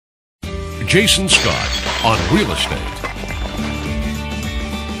Jason Scott on real estate.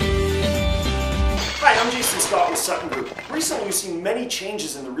 Hi, I'm Jason Scott with Sutton Group. Recently, we've seen many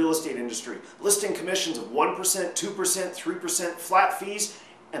changes in the real estate industry. Listing commissions of 1%, 2%, 3%, flat fees,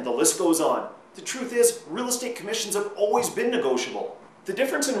 and the list goes on. The truth is, real estate commissions have always been negotiable. The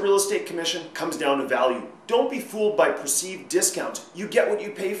difference in real estate commission comes down to value. Don't be fooled by perceived discounts. You get what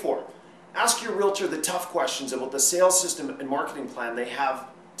you pay for. Ask your realtor the tough questions about the sales system and marketing plan they have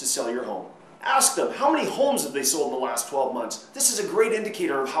to sell your home. Ask them, how many homes have they sold in the last 12 months? This is a great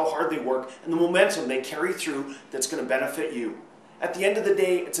indicator of how hard they work and the momentum they carry through that's going to benefit you. At the end of the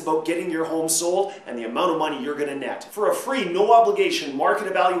day, it's about getting your home sold and the amount of money you're going to net. For a free, no obligation market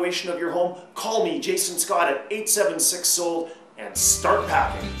evaluation of your home, call me, Jason Scott, at 876-SOLD and start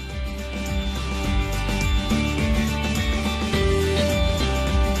packing.